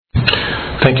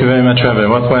Thank you very much, Rabbi.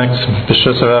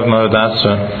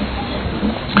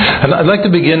 I'd like to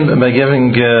begin by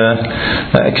giving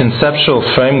a conceptual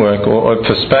framework or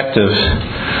perspective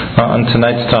on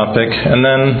tonight's topic, and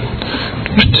then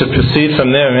to proceed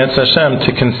from there, Mitzvah Hashem,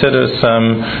 to consider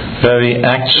some very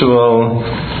actual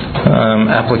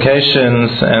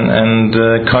applications and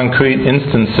concrete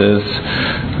instances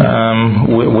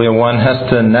where one has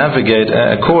to navigate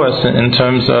a course in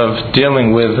terms of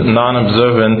dealing with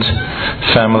non-observant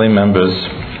family members.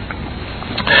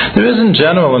 There is in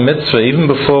general a mitzvah, even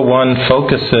before one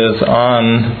focuses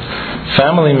on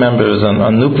family members,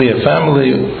 on nuclear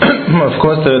family. Of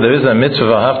course, there is a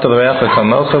mitzvah,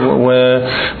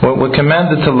 where we're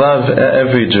commanded to love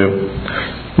every Jew,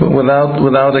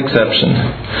 without exception.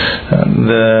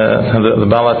 The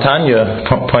Baal Tanya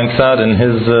points out in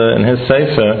his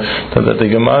sefer that the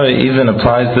Gemara even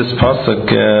applies this pasuk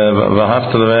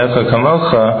v'ahavta l'reacha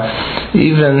kamocha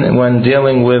even when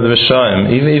dealing with Rishaim,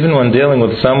 even when dealing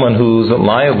with someone who's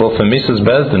liable for Misas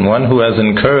Bezdin, one who has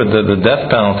incurred the death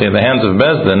penalty at the hands of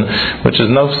Bezdin, which is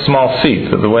no small feat.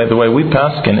 The way we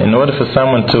paskin, in order for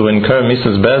someone to incur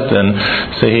Misas Bezdin,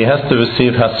 so he has to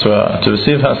receive hasra. To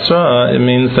receive hasra, it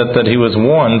means that he was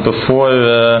warned before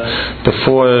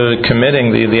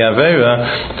committing the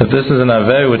avera that this is an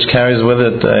avera which carries with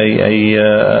it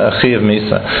a chiyav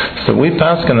misa. So we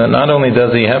paskin that not only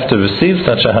does he have to receive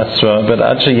such a hasra, but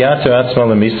his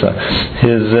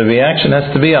reaction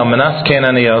has to be al manas ken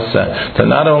ani yosa, that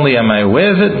not only am I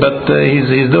aware of it, but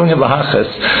he's doing it lahachas.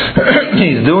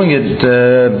 He's doing it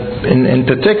in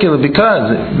particular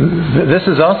because this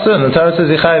is also, and the Torah says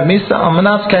yichayev misa al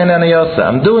manas ken ani yosa.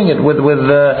 I'm doing it with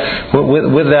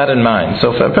that in mind.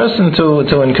 So for a person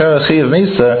to incur a chiyav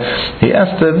misa, he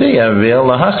has to be a real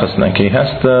lahachasnik. He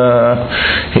has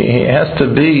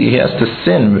to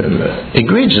sin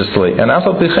egregiously. And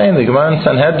afal pichein, the Gemara in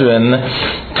Sanhedrin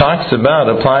talks about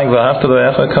applying v'ahavta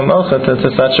l'reacha kamocha to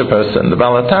such a person. The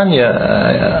Baal Tanya,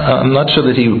 I'm not sure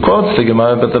that he quotes the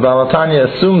Gemara, but the Baal Tanya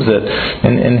assumes it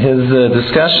in his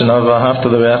discussion of v'ahavta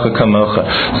l'reacha kamocha.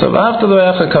 So v'ahavta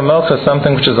l'reacha kamocha is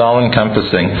something which is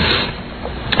all-encompassing.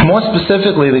 More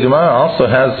specifically, the Gemara also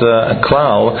has a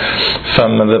klal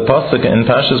from the pasuk in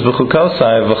Parshas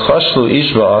Bechukosai, v'choshlu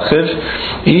ish ba'achiv,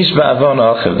 ish ba'avon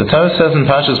achiv. The Torah says in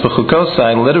Parshas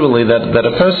Bechukosai literally that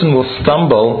a person will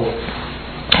stumble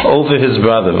over his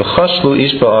brother. V'choshlu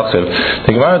ish ba'achiv.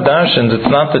 The Gemara darshans, it's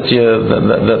not that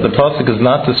the pasuk is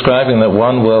not describing that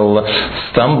one will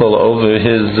stumble over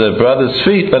his brother's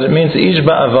feet, but it means ish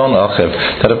ba'avon achiv,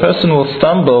 that a person will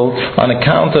stumble on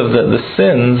account of the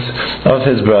sins of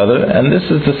his brother. And this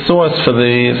is the source for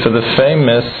the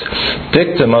famous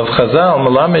dictum of Chazal,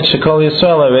 Melamed shekol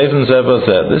Yisrael ha'revim zeh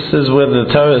b'zeh. This is where the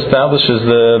Torah establishes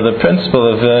the principle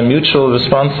of mutual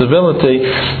responsibility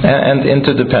and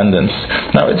interdependence.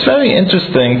 Now, it's very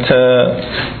interesting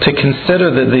to consider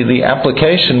the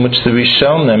application which the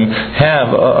Rishonim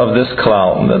have of this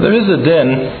klal. There is a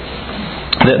din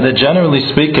that generally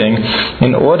speaking,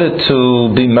 in order to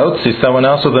be motzi someone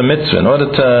else with a mitzvah, in order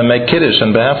to make kiddush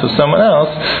on behalf of someone else,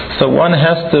 so one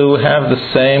has to have the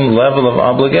same level of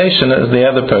obligation as the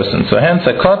other person. So hence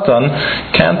a katan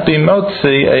can't be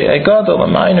motzi a gadol, a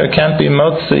minor can't be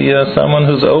motzi someone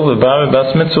who's over bar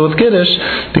bas mitzvah with kiddush,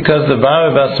 because the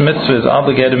bar bas mitzvah is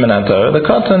obligated minat Torah. The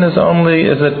katan is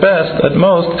at best, at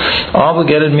most,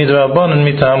 obligated midrabban and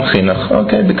mitam chinuch.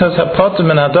 Okay, because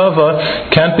hapatim and hadava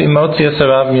can't be motzi as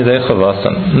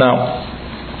now,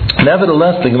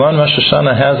 nevertheless, the Gemara Rosh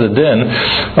Hashanah has a din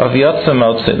of Yotza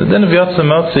Motzi. The din of Yotza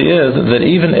Motzi is that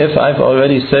even if I've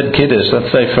already said Kiddush,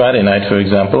 let's say Friday night for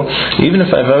example, even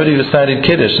if I've already recited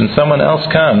Kiddush and someone else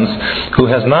comes who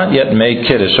has not yet made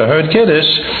Kiddush or heard Kiddush,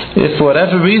 if for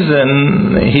whatever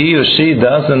reason he or she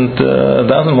doesn't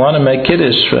want to make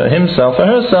Kiddush for himself or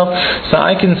herself, so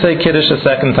I can say Kiddush a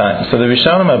second time. So the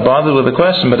Rishonim are bothered with the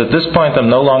question, but at this point I'm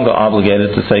no longer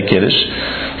obligated to say Kiddush.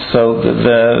 So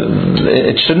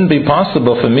it shouldn't be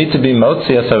possible for me to be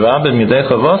motzi as a rabbi midei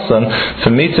chavasan, for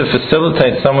me to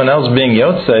facilitate someone else being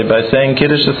yotzei by saying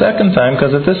kiddush a second time,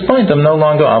 because at this point I'm no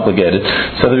longer obligated.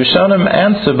 So the Rishonim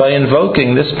answer by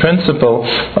invoking this principle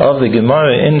of the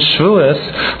Gemara in Shvuas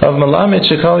of Melamed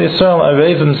shekol Yisrael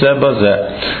arevim zeh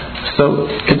b'zeh. So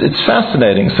it's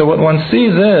fascinating. So what one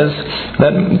sees is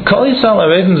that kol Yisrael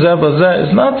arevim zeh b'zeh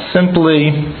is not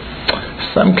simply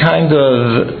some kind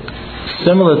of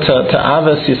similar to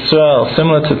Avas Yisrael,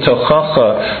 similar to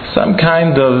Tochacha, some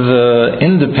kind of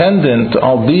independent,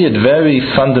 albeit very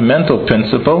fundamental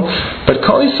principle. But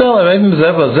Kol Yisrael Arevim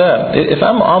Zeh B'Zeh, if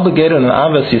I'm obligated on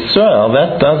Avas Yisrael,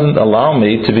 that doesn't allow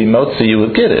me to be Motzi you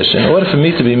with Kiddush. In order for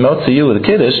me to be Motzi you with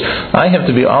Kiddush, I have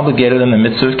to be obligated in the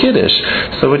mitzvah of Kiddush.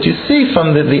 So what you see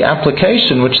from the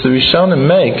application which the Rishonim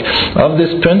make of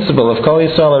this principle of Kol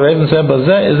Yisrael Arevim Zeh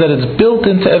B'Zeh is that it's built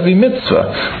into every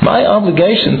mitzvah. My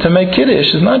obligation to make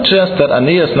Kiddush is not just that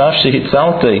Aniyas Nafshi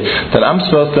Hitzalti, that I'm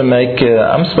supposed to make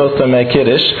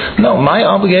Kiddush. No, my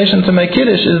obligation to make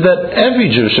Kiddush is that every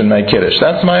Jew should make Kiddush.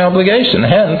 That's my obligation.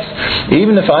 Hence,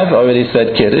 even if I've already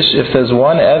said Kiddush, if there's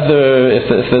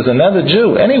another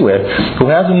Jew anywhere who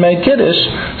hasn't made Kiddush,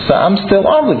 so I'm still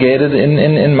obligated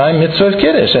in my mitzvah of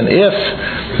Kiddush. And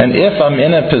if I'm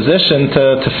in a position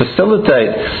to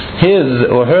facilitate his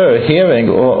or her hearing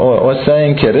or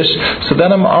saying Kiddush, so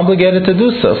then I'm obligated to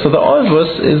do so. So the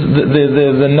Orvus is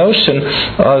the notion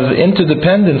of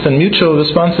interdependence and mutual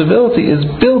responsibility is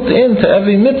built into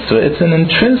every mitzvah. It's an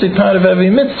intrinsic part of every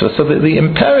mitzvah. So the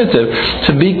imperative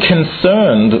to be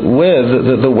concerned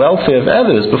with the welfare of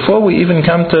others before we even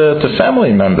come to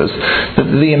family members,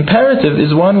 the imperative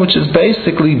is one which is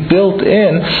basically built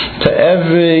in to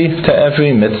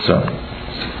every mitzvah.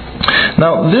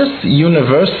 Now, this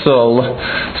universal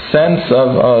sense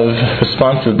of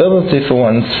responsibility for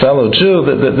one's fellow Jew,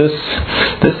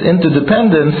 this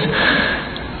interdependence,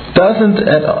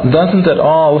 doesn't at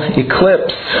all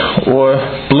eclipse or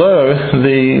blur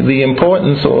the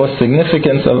importance or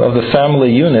significance of the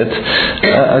family unit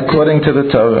according to the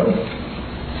Torah.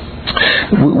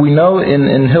 We know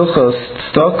in Hilchos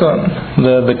Tzedakah,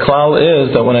 the klal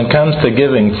is that when it comes to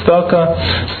giving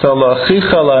tzedakah, so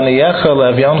la'achicha la'aniyecha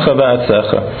la'avyancha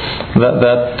ba'atzecha,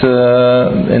 that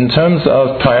in terms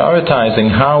of prioritizing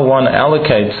how one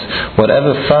allocates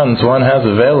whatever funds one has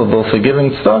available for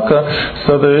giving tzedakah,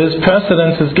 so there is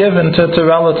precedence is given to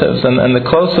relatives, and the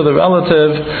closer the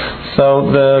relative, so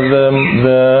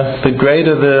the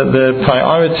greater the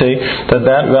priority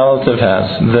that relative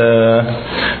has.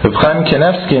 The Chaim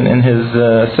Kanevsky in his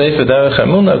Sefer Derech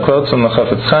Emunah quotes from the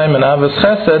Chafetz Chaim and Avos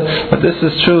Chesed, but this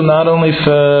is true not only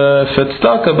for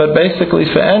tzedakah, but basically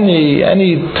for any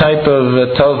type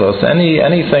of tovos,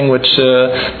 anything which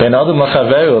ben adam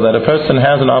lachaveru, that a person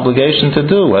has an obligation to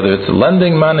do, whether it's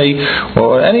lending money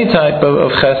or any type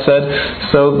of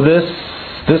chesed. So this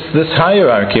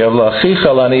hierarchy of la'achicha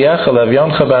la'aniyecha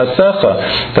la'avyancha ba'atzecha,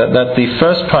 that the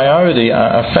first priority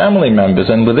are family members,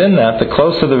 and within that, the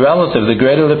closer the relative, the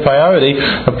greater the priority,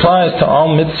 applies to all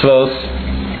mitzvos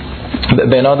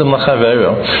ben adam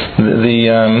lachaveru.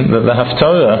 The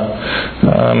Haftorah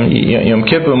Yom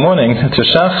Kippur morning to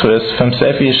Shachris from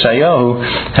Sefer Yeshayahu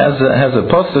has a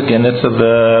pasuk in it. So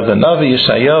the Navi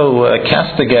Yeshayahu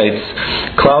castigates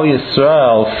Klal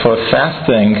Yisrael for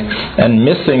fasting and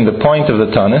missing the point of the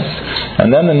tanis,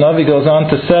 and then the Navi goes on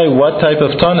to say what type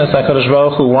of tanis HaKadosh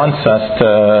Baruch Hu wants us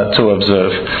to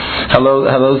observe. Hello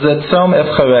zetzom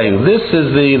efcharehu. This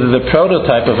is the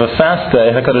prototype of a fast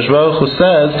day. HaKadosh Baruch Hu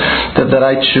says that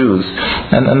I choose,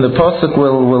 and the pasuk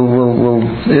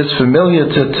is familiar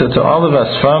to all of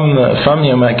us from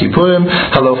Yom Kippurim.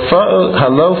 Halo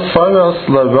faros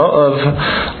la'ro'av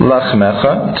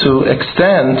lachmecha, to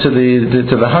extend to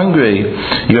the hungry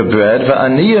your bread.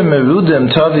 Va'aniyah merudim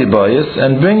tavi bayis,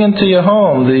 and bring into your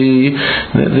home the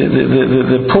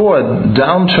poor,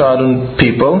 downtrodden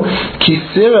people.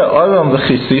 Kisira oram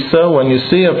v'chisisa, when you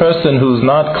see a person who's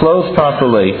not clothed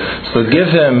properly, so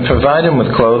provide him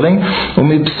with clothing. And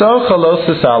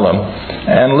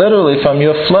literally from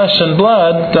your flesh and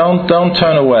blood, don't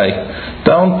turn away.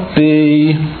 Don't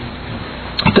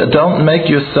make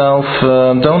yourself,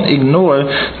 don't ignore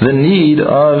the need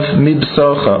of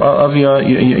mibsocha, of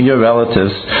your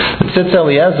relatives. Tzitz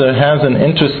Eliezer has an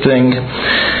interesting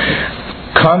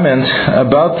comment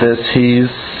about this. He's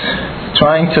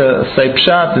trying to say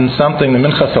pshat in something, the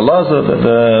Minchas Elazar,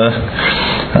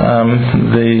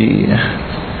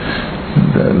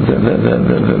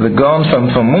 the Gaon from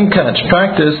Munkach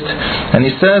practiced, and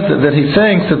he said that he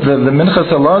thinks that the Minchas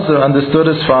Elazar understood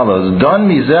as follows: Don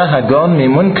mizeh hagon mi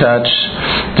Munkach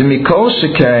de mikol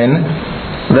shekain,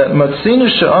 that matzinu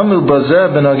she'amu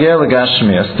bazeh benogeh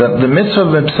legashmias, that the mitzvah of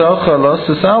mipsocha lo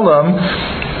sisalam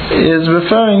is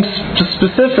referring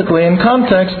specifically in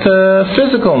context to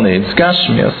physical needs,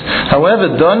 gashmius. However,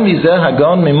 don mizeh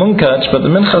hagon mimunkach, but the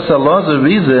minchas halaza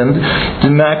reasoned the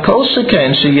ma'kol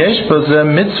shekain sheyesh b'zeh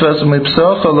mitzvahs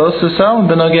u'mipsoch lo sesal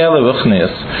b'nogeh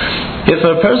leruchnius. If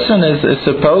a person is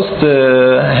supposed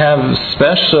to have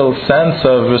special sense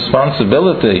of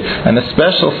responsibility and a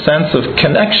special sense of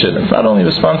connection, it's not only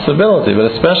responsibility, but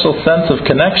a special sense of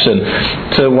connection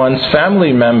to one's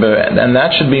family member, and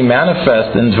that should be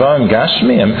manifest in dvarim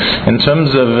gashmiyim, in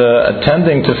terms of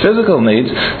attending to physical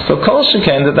needs. So kol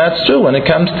shekain that's true when it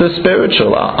comes to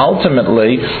spiritual.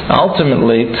 Ultimately,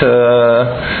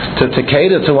 to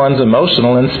cater to one's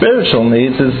emotional and spiritual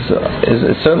needs is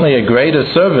certainly a greater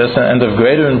service and of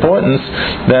greater importance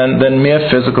than mere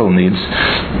physical needs.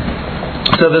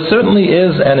 So there certainly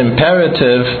is an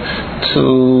imperative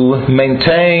to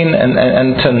maintain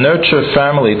and to nurture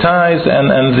family ties,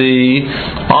 and the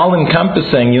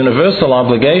all-encompassing universal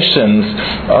obligations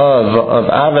of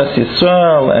Avas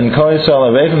Yisrael and Kol Yisrael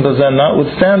Arevim Bazen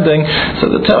notwithstanding. So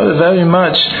the Torah very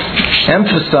much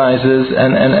emphasizes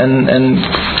and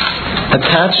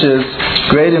attaches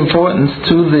great importance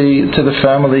to the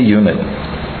family unit.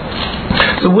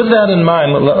 So with that in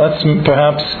mind, let's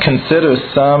perhaps consider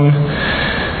some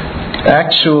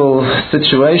actual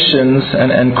situations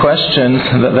and questions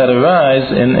that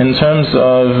arise in terms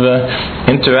of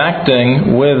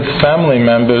interacting with family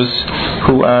members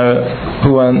who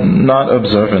are not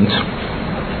observant.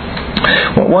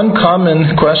 One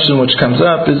common question which comes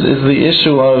up is the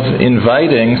issue of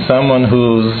inviting someone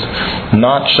who's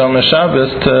not Shomer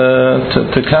Shabbos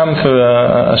to come for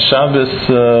a Shabbos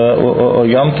or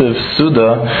Yom Tov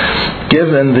Suda,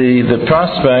 given the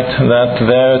prospect that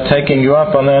their taking you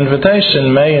up on the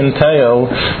invitation may entail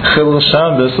Chilul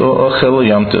Shabbos or Chilul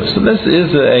Yom Tov. So this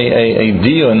is a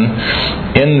diyun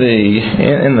in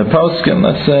the poskim,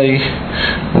 let's say,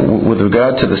 with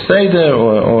regard to the Seder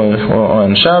or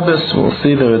on Shabbos. We'll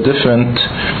see there's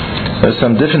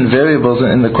some different variables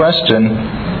in the question.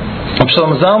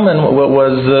 Shlomo Zalman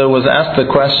was asked the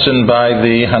question by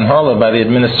the Hanhola, by the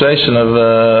administration of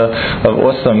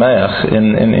Or Sameach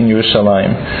in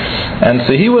Yerushalayim, and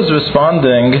so he was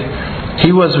responding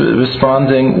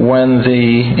when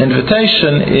the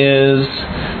invitation is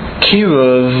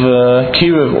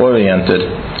kiruv oriented.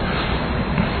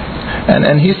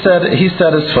 And he said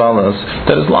as follows,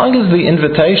 that as long as the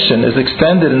invitation is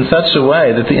extended in such a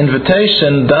way that the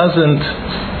invitation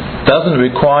doesn't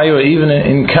require or even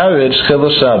encourage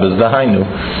Chilul Shabbos, the Hainu.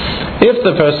 If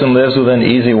the person lives within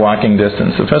easy walking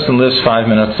distance, the person lives 5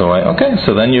 minutes away, okay,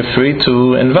 so then you're free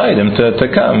to invite him to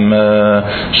come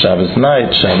Shabbos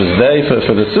night, Shabbos day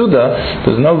for the Suda.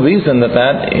 There's no reason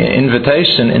that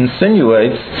invitation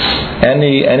insinuates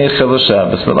any Chilul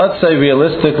Shabbos. But let's say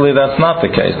realistically that's not the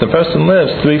case. The person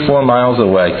lives 3-4 miles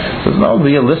away. There's no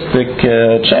realistic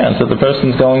chance that the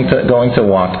person's going to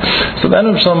walk. So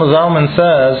then Shlomo Zalman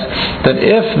says that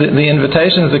if the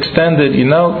invitation is extended,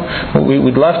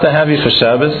 we'd love to have you for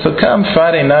Shabbos, so come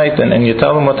Friday night and you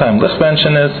tell them what time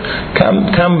Lichtbenchen is,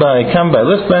 come by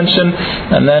Lichtbenchen,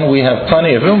 and then we have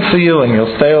plenty of room for you and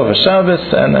you'll stay over Shabbos,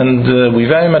 and we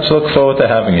very much look forward to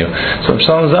having you. So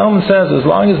Shlomo Zalman says as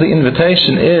long as the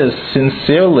invitation is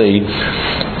sincerely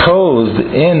posed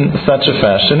in such a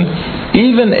fashion,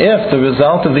 even if the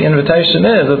result of the invitation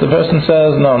is that the person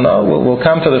says, no, we'll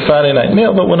come for the Friday night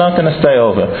meal, but we're not going to stay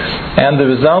over, and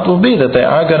the result will be that they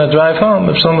are going to drive home,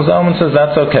 if Shlomo Zalman says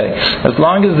that's okay. As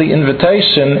long as the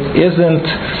invitation isn't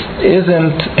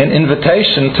an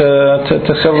invitation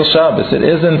to Chilul Shabbos, it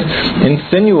isn't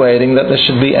insinuating that there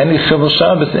should be any Chilul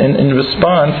Shabbos in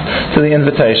response to the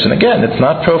invitation. Again, it's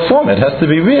not pro forma, it has to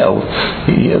be real.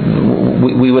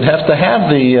 We would have to have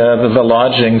the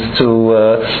lodgings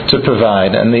to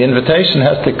provide, and the invitation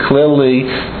has to clearly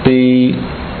be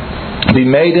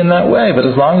made in that way. But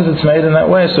as long as it's made in that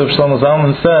way, so if Shlomo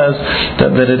Zalman says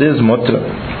that it is mutter.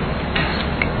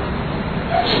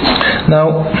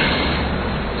 Now,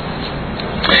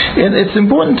 it's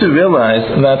important to realize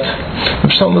that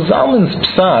Shlomo Zalman's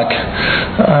psak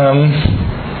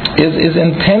is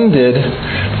intended,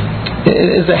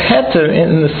 is a heter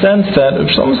in the sense that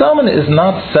Shlomo Zalman is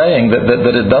not saying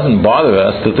that it doesn't bother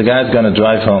us that the guy's going to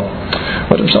drive home.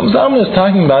 What Shlomo Zalman is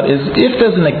talking about is if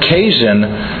there's an occasion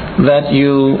that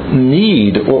you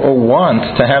need or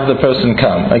want to have the person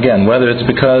come, again, whether it's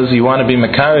because you want to be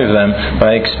makarev them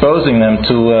by exposing them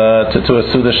to a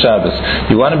Suda Shabbos,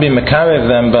 you want to be makarev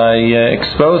them by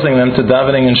exposing them to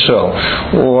davening and shul,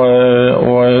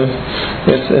 or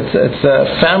it's a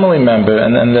family member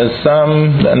and there's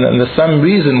some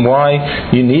reason why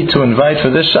you need to invite for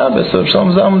this Shabbos. So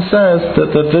Shlomo Zalman says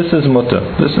that this is mutter.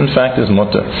 This in fact is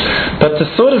mutter. But to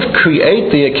sort of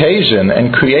create the occasion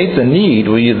and create the need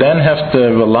where you then have to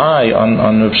rely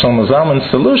on Reb Shlomo Zalman's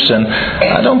solution,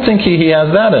 I don't think he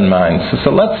has that in mind.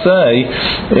 So let's say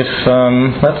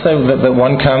that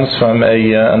one comes from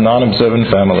a non-observant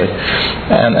family,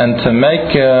 and to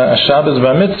make a Shabbos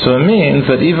bar mitzvah means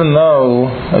that even though,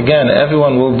 again,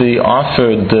 everyone will be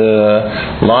offered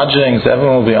lodgings,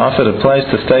 everyone will be offered a place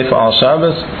to stay for all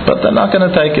Shabbos, but they're not going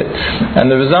to take it. And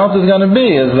the result is going to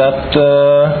be is that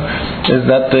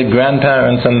the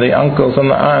grandparents and the uncles and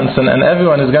the aunts and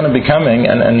everyone is going to be coming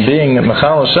and being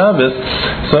Mechal Shabbos.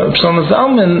 So Shlomo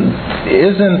Zalman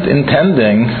isn't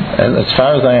intending, as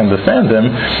far as I understand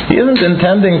him, he isn't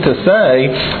intending to say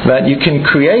that you can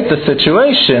create the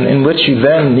situation in which you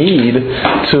then need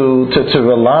to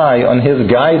rely on his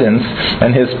guidance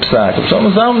and his psak.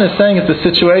 Shlomo Zalman is saying that the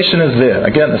situation is there.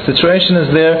 Again, the situation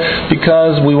is there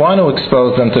because we want to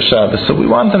expose them to Shabbos. So we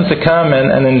want them to come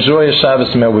and enjoy a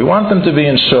Shabbos meal. We want them to be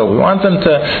in shul. We want them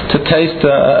to taste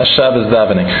a Shabbos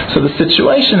davening. So the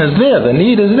situation is there. The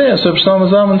need is there. So Shlomo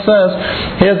Zalman says,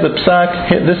 here's the psak,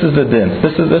 this is the din.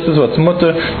 This is what's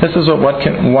mutter. This is what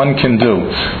one can do.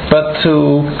 But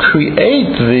to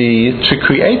create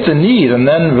the need and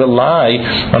then rely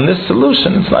on this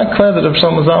solution, it's not clear that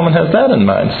Shlomo Zalman has that in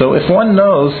mind. So if one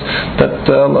knows that,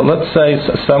 let's say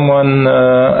someone,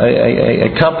 a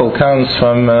couple comes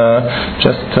from,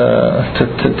 just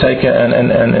to take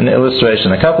an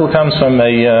illustration, a couple comes from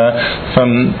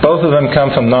both of them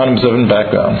come from non-observant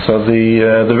background. So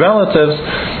the relatives,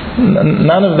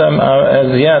 none of them are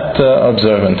as yet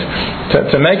observant.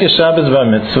 To make a Shabbos bar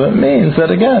mitzvah means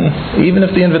that, again, even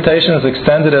if the invitation is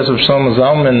extended as Shlomo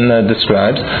Zalman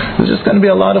describes, there's just going to be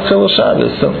a lot of chilul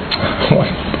Shabbos. So,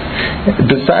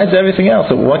 besides everything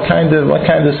else, what kind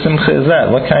of simcha is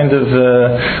that? What kind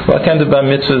of bar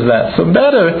mitzvah is that? So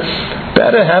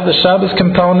better have the Shabbos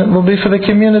component will be for the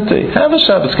community. Have a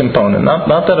Shabbos component. Not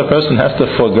that a person has to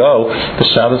forego the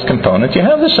Shabbos component. You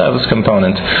have the Shabbos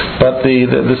component, but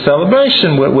the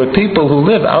celebration where people who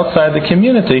live outside the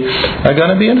community are going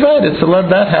to be invited. So let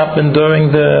that happen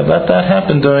during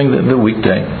the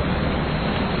weekday.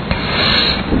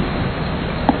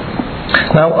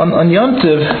 Now, on Yom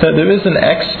Tov, there is an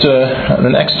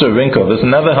extra wrinkle. There's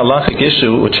another halachic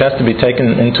issue which has to be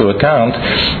taken into account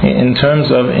in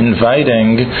terms of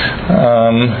inviting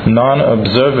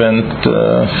non-observant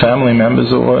family members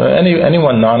or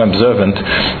anyone non-observant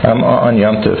on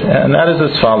Yom Tov, and that is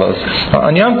as follows.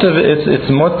 On Yom Tov, it's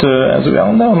mutter, as we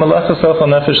all know, malachas ochel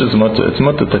nefesh is mutter. It's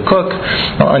mutter to cook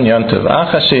on Yom Tov.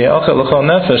 Achashi ochel l'chol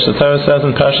nefesh, the Torah says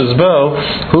in Parshas Bo,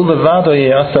 hu levado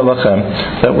yiyasa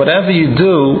lachem, that whatever you do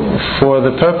for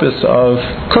the purpose of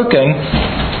cooking,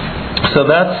 so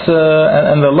that's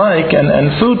and the like,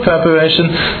 and food preparation,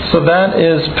 so that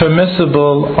is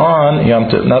permissible on Yom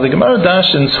Tov. Now the Gemara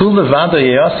dashins hu levada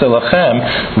yeyaseh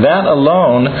lachem, that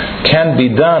alone can be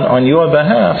done on your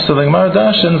behalf. So the Gemara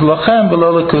dashins lachem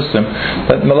below lekusim,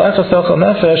 that melachas ochel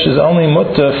nefesh is only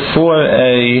mutter for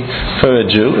a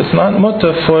Jew. It's not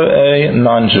mutter for a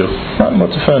non-Jew. Not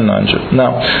mutter for a non-Jew.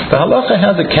 Now the halacha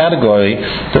has a category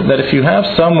that if you have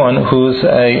someone who's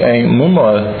a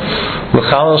mumar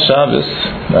l'chalal Shabbos,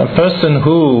 a person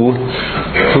who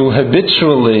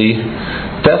habitually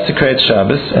desecrates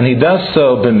Shabbos, and he does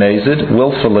so b'mezid,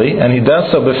 willfully, and he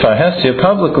does so b'farhesia,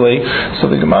 publicly, so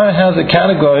the Gemara has a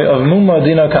category of mumar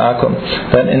dino ka'akum,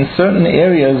 that in certain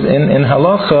areas in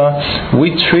halacha,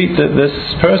 we treat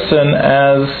this person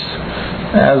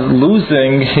as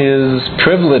losing his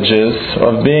privileges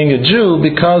of being a Jew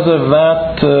because of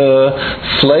that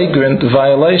flagrant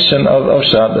violation of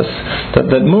Shabbos.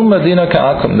 That mumar dino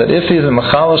ka'akum, that if he's a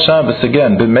mechal Shabbos,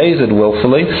 again, b'mezid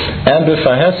willfully, and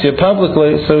b'farhesia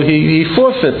publicly, so he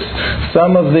forfeits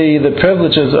some of the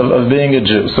privileges of being a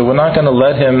Jew. So we're not going to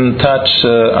let him touch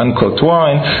uncooked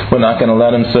wine, we're not going to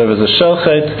let him serve as a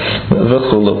shochet,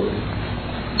 v'chulu.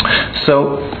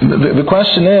 So the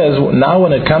question is, now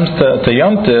when it comes to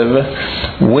Yom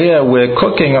Tov, where we're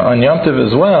cooking on Yom Tov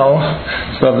as well,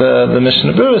 so the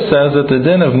Mishnah Berurah says that the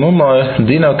din of mumar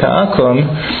dino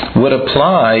ka'akum would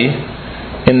apply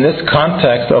in this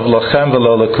context of lochem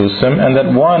v'lo lekusim, and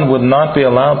that one would not be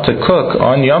allowed to cook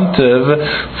on Yom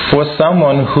Tov for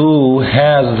someone who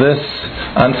has this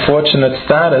unfortunate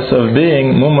status of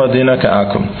being mumar dino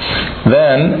ka'akum.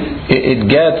 Then it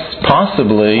gets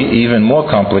possibly even more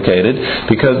complicated,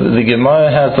 because the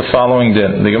Gemara has the following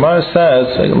din. The Gemara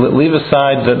says, leave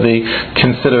aside the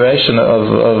consideration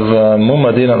of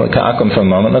mumar dino ka'akum for a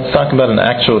moment. Let's talk about an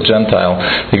actual Gentile.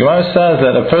 The Gemara says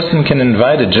that a person can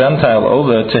invite a Gentile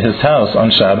over to his house on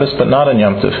Shabbos, but not on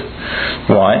Yom Tov.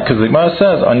 Why? Because the Gemara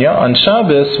says on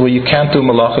Shabbos, where you can't do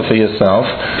malacha for yourself,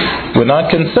 we're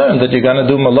not concerned that you're going to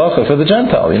do malacha for the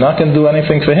Gentile. You're not going to do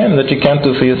anything for him that you can't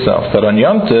do for yourself. But on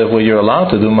Yom Tov, where you're allowed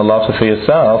to do malacha for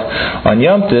yourself, on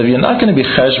Yom Tov, you're not going to be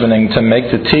cheshboning to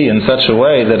make the tea in such a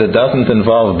way that it doesn't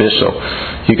involve bishul.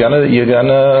 You're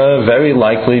gonna very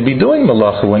likely be doing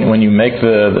malacha when you make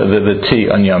the tea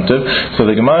on Yom Tov. So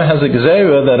the Gemara has a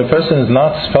gezerah that a person is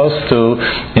not supposed to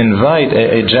invite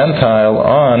a Gentile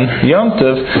on Yom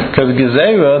Tov, because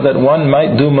gezerah that one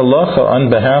might do malacha on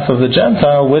behalf of the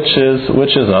Gentile, which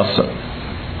is awesome.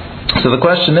 So the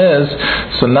question is,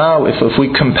 so now if we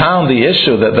compound the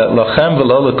issue that lochem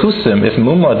v'lo lekusim, if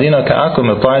muma adina ka'akum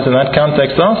applies in that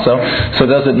context also, so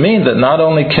does it mean that not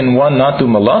only can one not do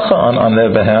malacha on their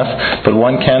behalf, but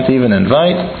one can't even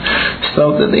invite?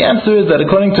 So the answer is that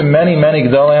according to many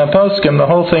Gdolei HaPoskim, the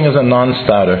whole thing is a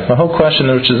non-starter. The whole question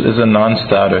is a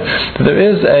non-starter. There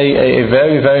is a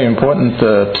very, very important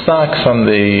psak from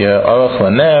the Aruch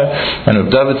LaNer and Rabbi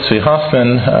David Tzvi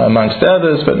Hoffman, amongst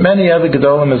others, but many other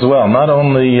Gedolim as well. Not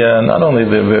only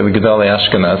the Gedolei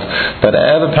Ashkenaz, but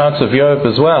other parts of Europe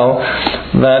as well,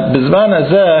 that Bizman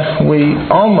Hazeh, we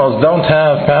almost don't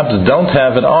have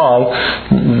at all,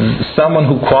 someone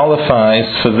who qualifies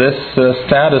for this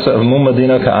status of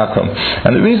Mumadino Ka'akum.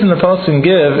 And the reason the Poskim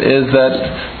give is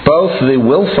that both the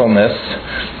willfulness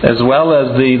as well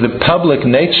as the public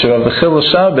nature of the Chilul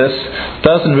Shabbos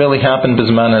doesn't really happen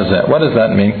Bizman Hazeh. What does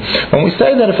that mean? When we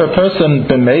say that if a person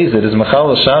b'mezid is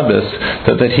Mechal Shabbos,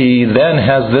 that he then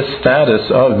has this status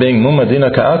of being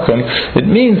Mumadina Ka'akum, it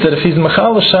means that if he's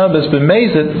Mechal Shabbos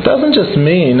b'mezid, it doesn't just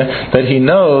mean that he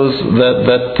knows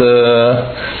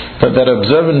that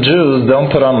observant Jews don't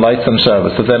put on lights on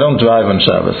Shabbos, that they don't drive on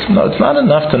Shabbos. No, it's not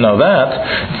enough to know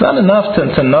that. It's not enough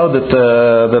to know that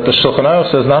the Shulchan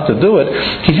Aruch says not to do it.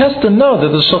 He has to know that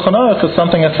the Shulchan Aruch is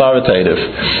something authoritative.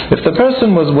 If the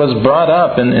person was brought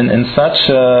up in such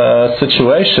a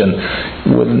situation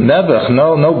with nebuch,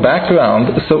 no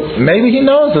background, so maybe he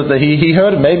knows that he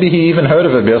heard, maybe he even heard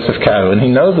of Rabbi Yosef Karo, and he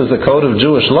knows there's a code of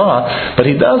Jewish law, but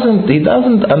he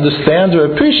doesn't understand or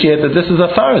appreciate that this is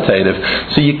authoritative.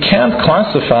 So you can't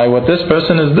classify what this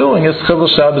person is doing as Chilul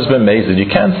Shabbos b'mezid. You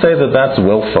can't say that that's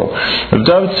willful. Rabbi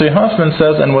David Tzvi Hoffman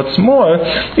says, and what's more,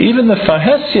 even the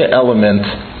Fahesya element,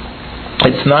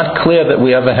 it's not clear that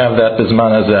we ever have that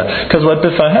Bizman Hazeh. Because what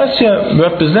B'Fahesya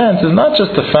represents is not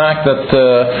just the fact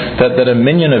that a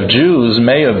minion of Jews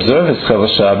may observe his Chilul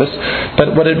Shabbos,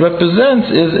 but what it represents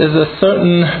is a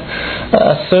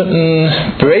certain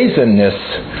brazenness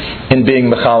in being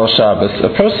Mechal Shabbos. A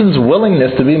person's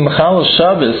willingness to be Mechal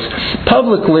Shabbos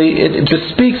publicly, it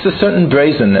bespeaks a certain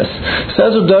brazenness.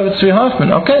 Says with David Tzvi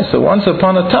Hoffman, okay, so once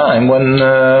upon a time when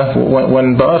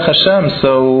Baruch Hashem,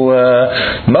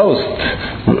 most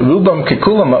Rubam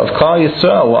Kekulam of Klal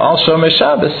Yisrael were all Shomei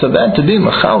Shabbos, so then to be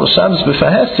Mechal Shabbos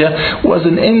B'Fahesya was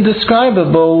an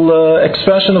indescribable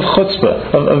expression of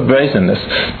chutzpah, of brazenness.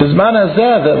 Bizman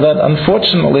Hazeh, that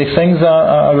unfortunately things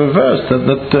are reversed,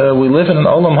 that we live in an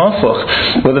Olam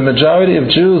Hafuch, where the majority of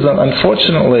Jews,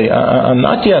 unfortunately, are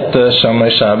not yet Shomei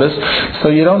Shabbos, so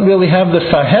you don't really have the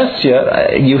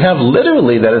Fahesya. You have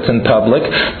literally that it's in public,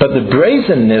 but the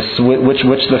brazenness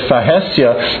which the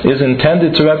Fahesya is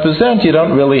intended to represent, you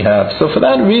don't really have. So for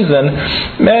that reason,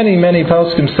 many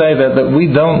poskim say that we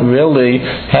don't really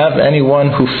have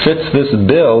anyone who fits this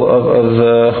bill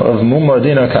of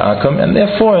Mumadina Ka'akum, and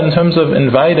therefore in terms of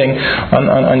inviting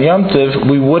on Yom Tov,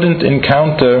 we wouldn't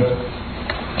encounter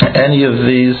any of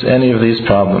these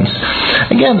problems.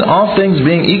 Again, all things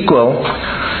being equal,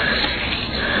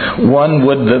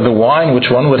 the wine which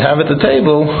one would have at the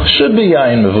table should be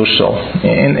yayin mevushal.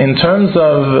 In terms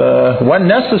of when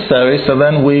necessary, so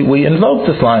then we invoke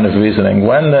this line of reasoning.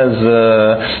 When there's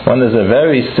a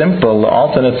very simple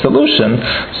alternate solution,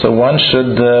 so one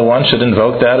should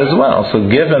invoke that as well. So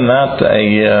given that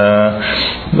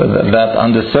that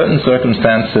under certain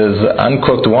circumstances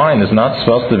uncooked wine is not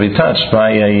supposed to be touched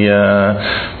by a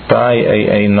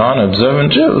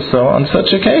non-observant Jew, so on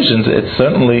such occasions it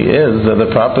certainly is the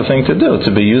proper thing to do,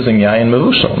 to be using yayin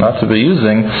mevushal, not to be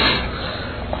using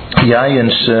yayin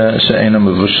she'ena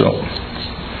mevushal.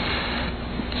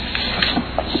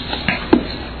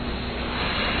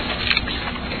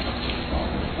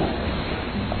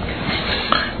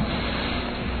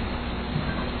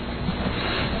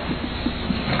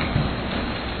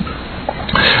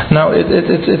 Now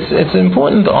it's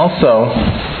important also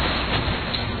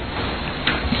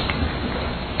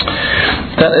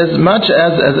that as much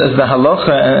as the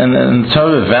halacha and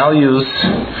Torah values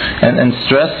and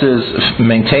stresses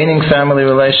maintaining family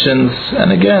relations,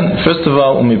 and again, first of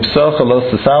all,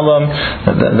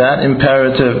 that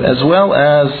imperative, as well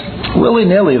as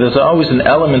willy-nilly, there's always an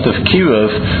element of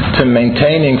kiruv to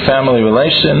maintaining family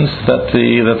relations, that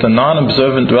the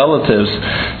non-observant relatives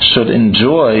should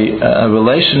enjoy a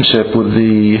relationship with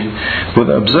the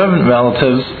observant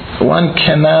relatives. One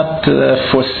cannot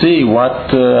foresee what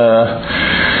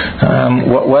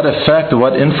effect,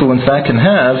 what influence that can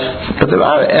have, but there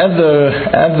are other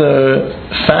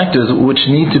factors which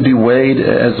need to be weighed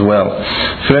as well.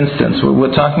 For instance,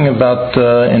 we're talking about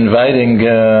inviting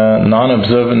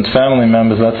non-observant family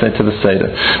members, let's say, to the Seder.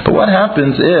 But what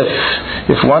happens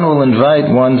if one will invite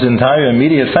one's entire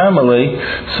immediate family,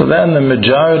 so then the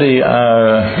majority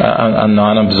are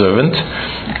non-observant,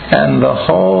 and the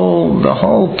whole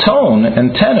tone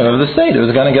and tenor of the Seder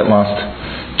is going to get lost.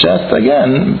 Just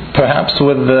again, perhaps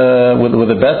with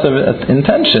the best of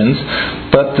intentions,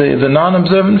 but the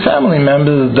non-observant family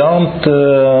members don't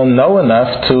know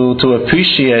enough to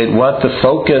appreciate what the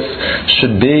focus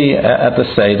should be at the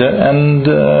Seder, and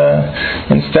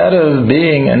instead of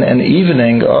being an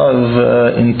evening of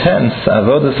intense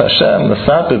avodas Hashem,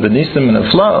 l'saper b'nisim and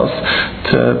aflos,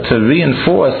 to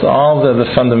reinforce all the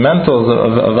fundamentals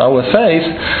of our faith,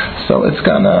 so it's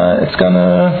gonna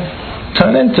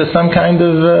turn into some kind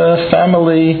of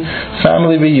family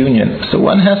reunion. So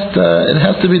it has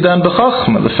to be done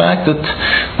b'chokhmah. The fact that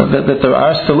there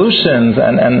are solutions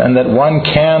and that one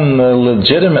can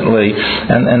legitimately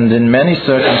and in many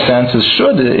circumstances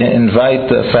should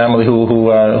invite a family who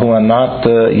are not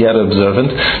yet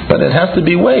observant, but it has to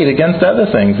be weighed against other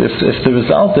things. If the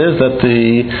result is that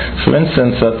the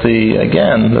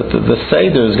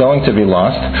Seder is going to be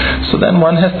lost, so then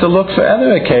one has to look for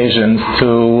other occasions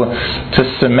to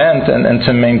cement and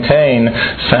to maintain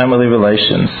family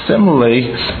relations.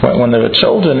 Similarly, when there are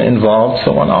children involved,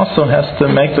 so one also has to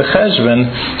make the cheshbon.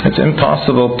 It's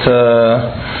impossible to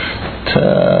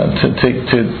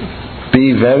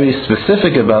be very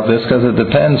specific about this, because it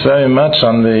depends very much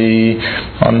on the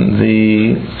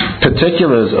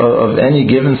particulars of any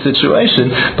given situation.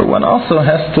 But one also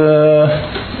has to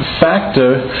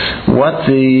factor what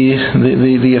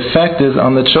the effect is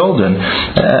on the children.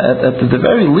 At the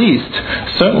very least,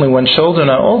 certainly when children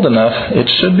are old enough, it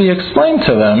should be explained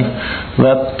to them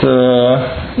that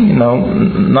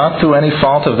not through any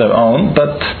fault of their own,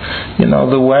 but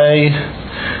the way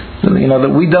that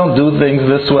we don't do things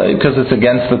this way because it's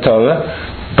against the Torah.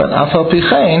 But afal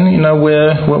pichein,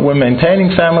 we're maintaining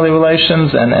family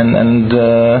relations and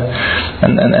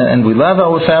we love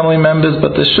our family members,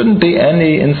 but there shouldn't be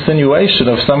any insinuation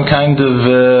of some kind of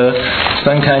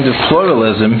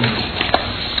pluralism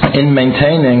in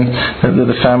maintaining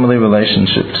the family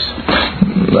relationships.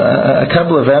 A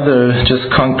couple of other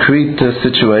just concrete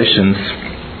situations.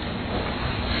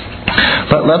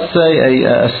 But let's say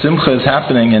a simcha is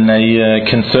happening in a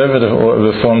conservative or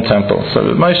reform temple. So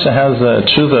Rabbi Moshe has a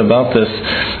tshuva about this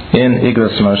in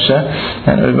Igros Moshe,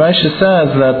 and Rabbi Moshe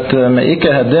says that me'ika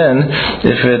hadin,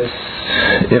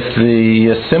 if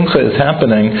the simcha is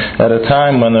happening at a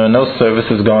time when there are no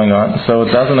services going on, so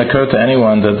it doesn't occur to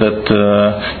anyone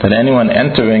that anyone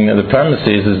entering the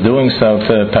premises is doing so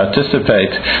to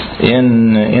participate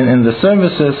in the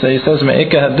services. So he says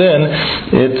me'ika hadin,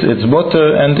 it's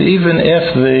mutter, and even if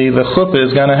the chuppah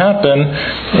is going to happen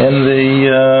in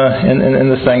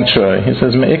the sanctuary, he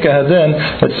says me'ika hadin,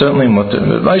 it's certainly mutter.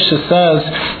 Moshe says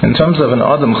in terms of an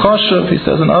adam chashuv, he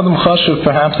says an adam chashuv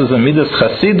perhaps is a midas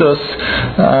chasidus,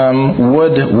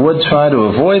 would try to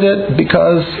avoid it,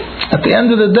 because at the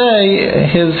end of the day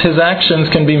his actions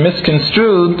can be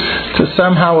misconstrued to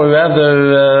somehow or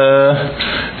other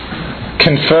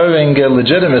conferring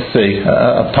legitimacy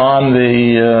upon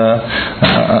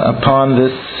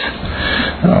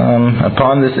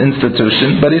this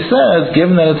institution. But he says,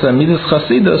 given that it's a midas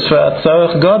chasidus for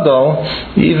atzarech gadol,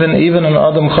 even an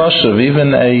adam chashuv,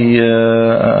 even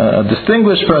a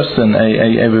distinguished person,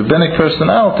 a rabbinic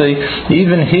personality,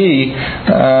 even he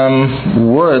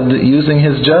would, using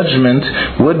his judgment,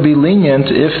 would be lenient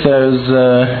if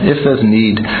there's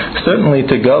need. Certainly,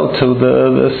 to go to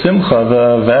the simcha of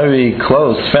a very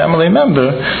close family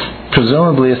member,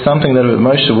 presumably is something that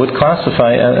Moshe would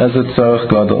classify as a tzarech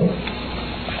gadol.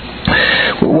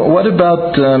 What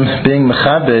about being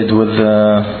mechabed with,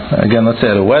 again, let's say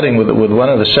at a wedding with one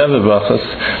of the Sheva brachas,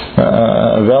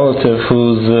 a relative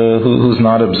who's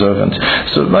not observant?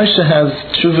 So Moshe has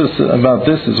tshuvas about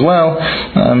this as well.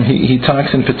 He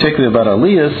talks in particular about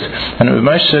aliyas, and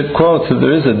Moshe quotes that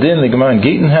there is a din the Gemara in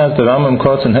Gittin has, the Rambam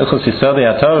quotes in Hilchos Yisrael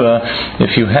HaTorah,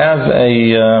 if you have a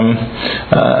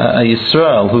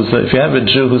Yisrael, if you have a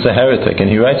Jew who's a heretic, and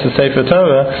he writes a Sefer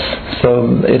Torah,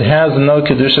 so it has no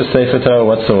Kedusha Sefer Torah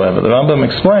whatsoever. The Rambam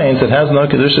explains it has no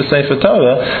Kedusha Sefer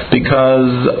Torah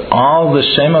because all the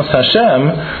Shemos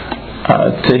Hashem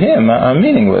to him are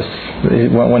meaningless.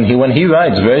 When he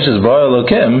writes Bereshis bara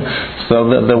Elokim, so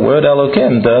the word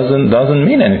Elokim doesn't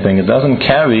mean anything. It doesn't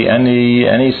carry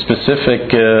any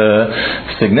specific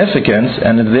significance,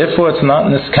 and therefore it's not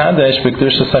niskadesh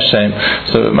b'kedushas Hashem.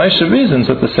 So Moshe reasons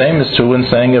that the same is true when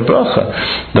saying a bracha.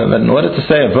 That in order to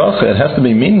say a bracha, it has to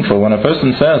be meaningful. When a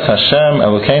person says Hashem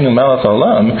Elokeinu Melech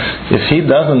Olam, if he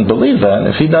doesn't believe that,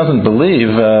 if he doesn't believe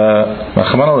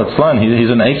Rachmana litzlan,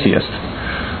 he's an atheist.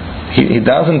 He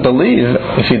doesn't believe.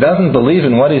 If he doesn't believe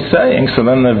in what he's saying, so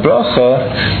then the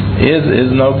bracha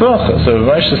is no bracha. So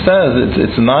Moshe says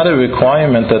it's not a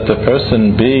requirement that the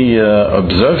person be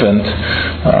observant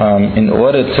in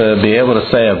order to be able to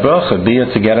say a bracha, be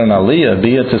it to get an aliyah,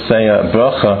 be it to say a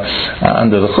bracha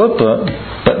under the chuppah.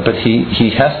 But he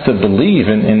has to believe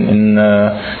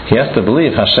he has to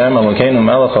believe Hashem Elokeinu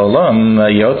Melech Olam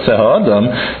Yotzeh Ha'adam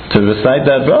to recite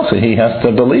that bracha. He has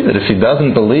to believe it. If he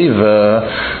doesn't believe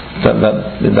that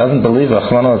it doesn't believe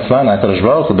Rachmana litzlan, HaKadosh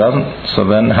Baruch Hu doesn't, so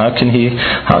then how can he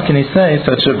say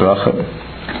such a bracha?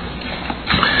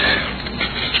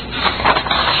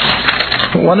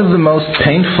 One of the most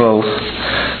painful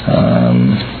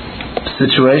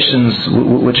situations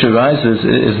which arises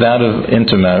is that of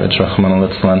intermarriage, Rachmana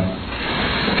litzlan.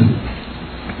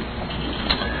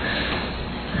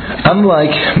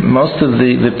 Unlike most of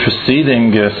the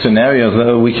preceding scenarios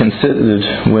that we considered,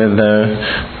 where there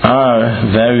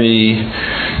are very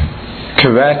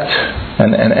correct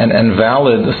and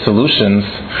valid solutions,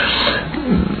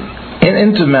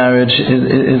 intermarriage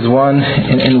is one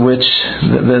in which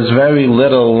there's very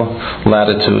little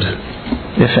latitude,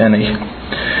 if any.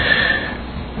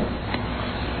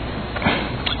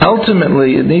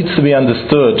 Ultimately, it needs to be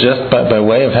understood, just by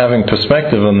way of having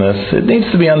perspective on this, it needs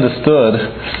to be understood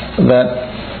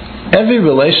that every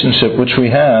relationship which we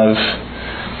have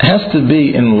has to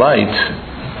be in light,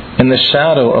 in the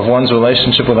shadow of one's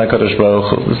relationship with HaKadosh Baruch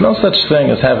Hu. There's no such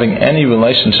thing as having any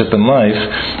relationship in life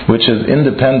which is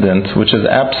independent, which is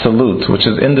absolute, which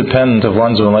is independent of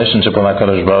one's relationship with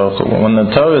HaKadosh Baruch Hu. When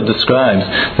the Torah describes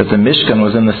that the Mishkan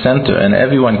was in the center and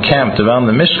everyone camped around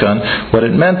the Mishkan, what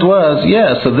it meant was,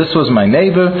 so this was my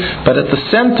neighbor, but at the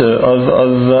center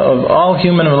of all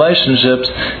human relationships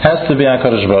has to be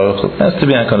HaKadosh Baruch Hu. Has to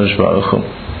be HaKadosh Baruch Hu.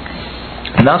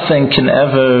 Nothing can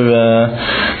ever,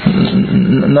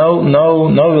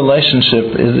 no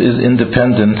relationship is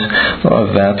independent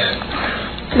of that.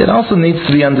 It also needs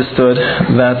to be understood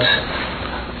that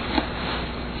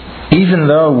even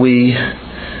though we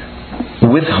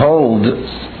withhold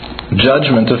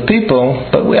judgment of people,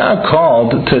 but we are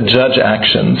called to judge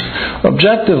actions.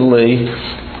 Objectively,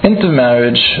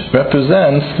 intermarriage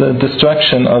represents the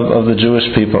destruction of the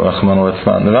Jewish people, Rachmana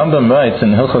litzlan. The Rambam writes in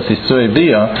Hilchos Yisur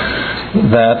Bia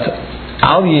that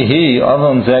Al Yehi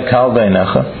Avon Zeh Kal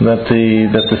Beinecha, that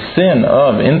the sin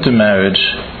of intermarriage,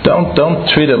 don't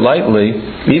treat it lightly,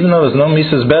 even though there's no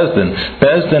Mises Bezdin.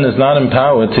 Bezdin is not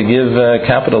empowered to give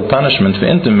capital punishment for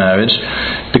intermarriage,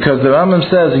 because the Rambam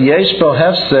says Yesh Bo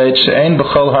Hefsed She'ein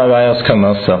B'chol Harayos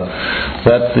Kamosa,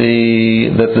 that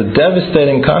the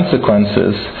devastating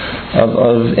consequences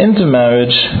of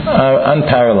intermarriage are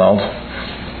unparalleled,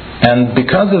 and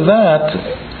because of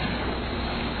that,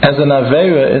 as an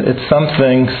Aveira, it's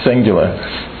something singular.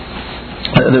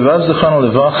 The Rav Zechron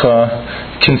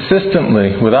Levacha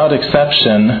consistently, without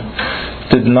exception,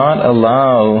 did not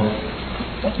allow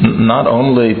not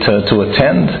only to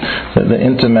attend the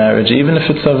intermarriage, even if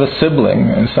it's of a sibling.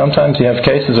 And sometimes you have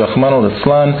cases, Rachmana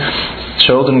litzlan,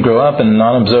 children grow up in a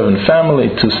non-observant family,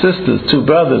 2 sisters, 2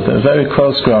 brothers, they're very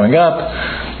close growing up.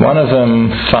 One of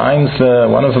them finds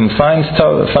emes,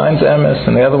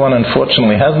 and the other one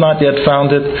unfortunately has not yet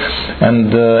found it,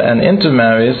 and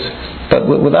intermarries. but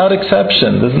without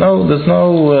exception. There's no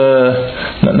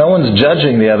one's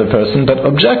judging the other person, but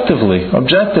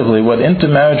objectively, what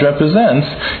intermarriage represents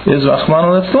is Rahman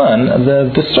al-Islam,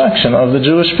 the destruction of the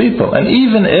Jewish people. And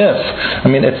even if,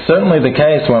 it's certainly the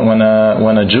case when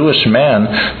a Jewish man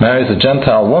marries a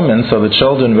Gentile woman, so the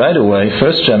children right away,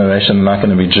 first generation, are not going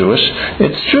to be Jewish.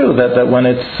 It's true that when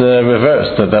it's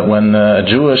reversed, that when a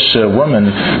Jewish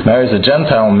woman marries a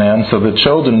Gentile man, so the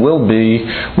children will be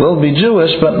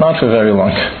Jewish, but not for very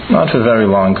long. Not for very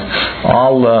long.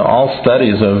 All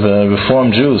studies of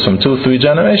Reformed Jews from 2-3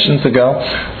 generations ago,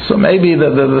 so maybe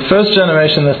the first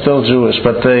generation is still Jewish,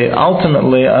 but they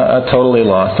ultimately are totally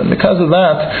lost. And because of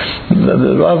that,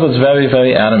 the Rav was very,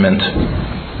 very adamant.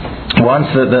 Once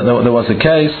there was a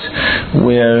case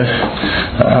where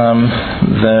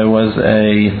there was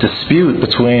a dispute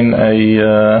between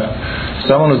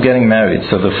someone was getting married.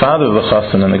 So the father of the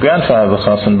chassan and the grandfather of the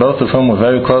chassan, both of whom were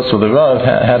very close with the Rav,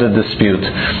 had a dispute.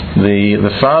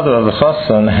 The father of the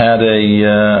chassan had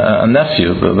a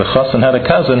nephew. The chassan had a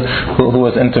cousin who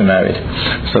was intermarried.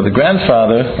 So the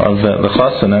grandfather of the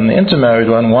chassan and the intermarried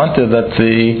one wanted that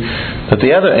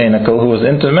the other Einikel who was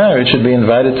intermarried should be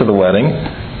invited to the wedding.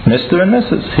 Mr. and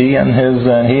Mrs. He and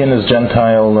his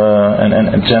Gentile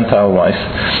Gentile wife,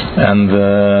 and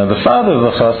the father of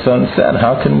the chassan said,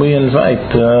 "How can we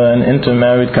invite an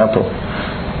intermarried couple?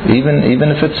 Even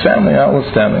if it's family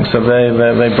notwithstanding." So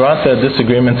they brought their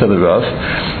disagreement to the Rav,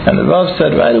 and the Rav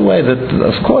said right away that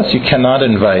of course you cannot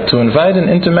invite. To invite an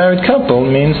intermarried couple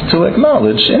means to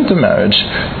acknowledge intermarriage.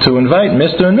 To invite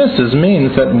Mr. and Mrs.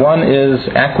 means that one is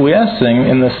acquiescing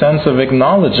in the sense of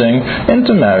acknowledging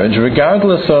intermarriage,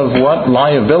 regardless of what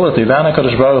liability the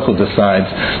HaKadosh Baruch Hu decides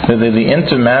that the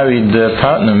intermarried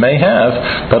partner may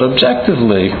have, but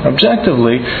objectively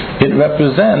it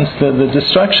represents the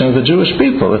destruction of the Jewish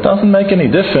people. It doesn't make any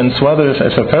difference whether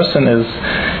if a person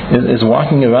is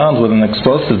walking around with an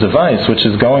explosive device which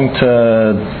is going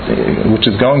to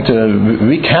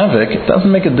wreak havoc. It doesn't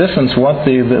make a difference what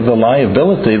the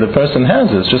liability the person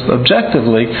has is. Just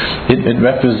objectively, it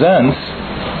represents,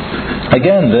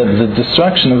 again, the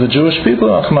destruction of the Jewish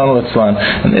people.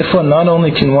 And therefore, not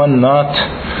only can one not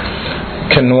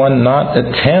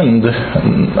attend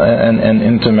an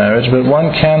intermarriage, but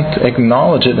one can't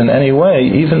acknowledge it in any way,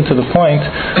 even to the point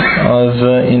of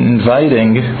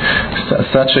inviting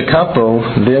such a couple,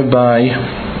 thereby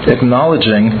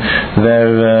acknowledging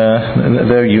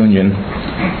their union.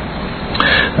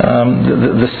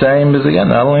 The same is, again,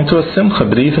 not only to a simcha,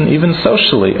 but even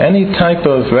socially. Any type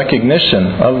of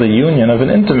recognition of the union of an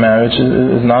intermarriage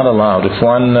is not allowed. If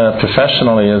one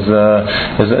professionally is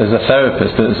a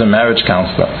therapist, is a marriage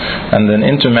counselor, and an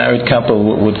intermarried couple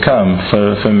would come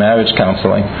for marriage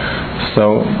counseling,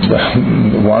 so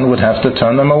one would have to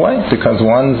turn them away, because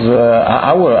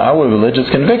our religious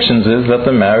convictions is that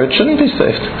the marriage shouldn't be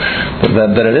saved,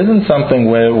 that it isn't something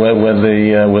where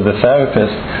the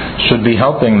therapist should be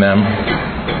helping them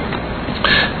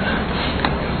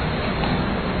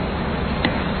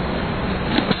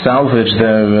salvage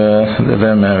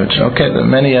their marriage. Okay, there are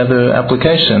many other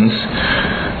applications.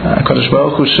 Kadosh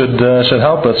Baruch Hu should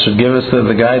help us, should give us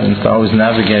the guidance to always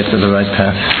navigate to the right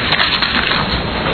path.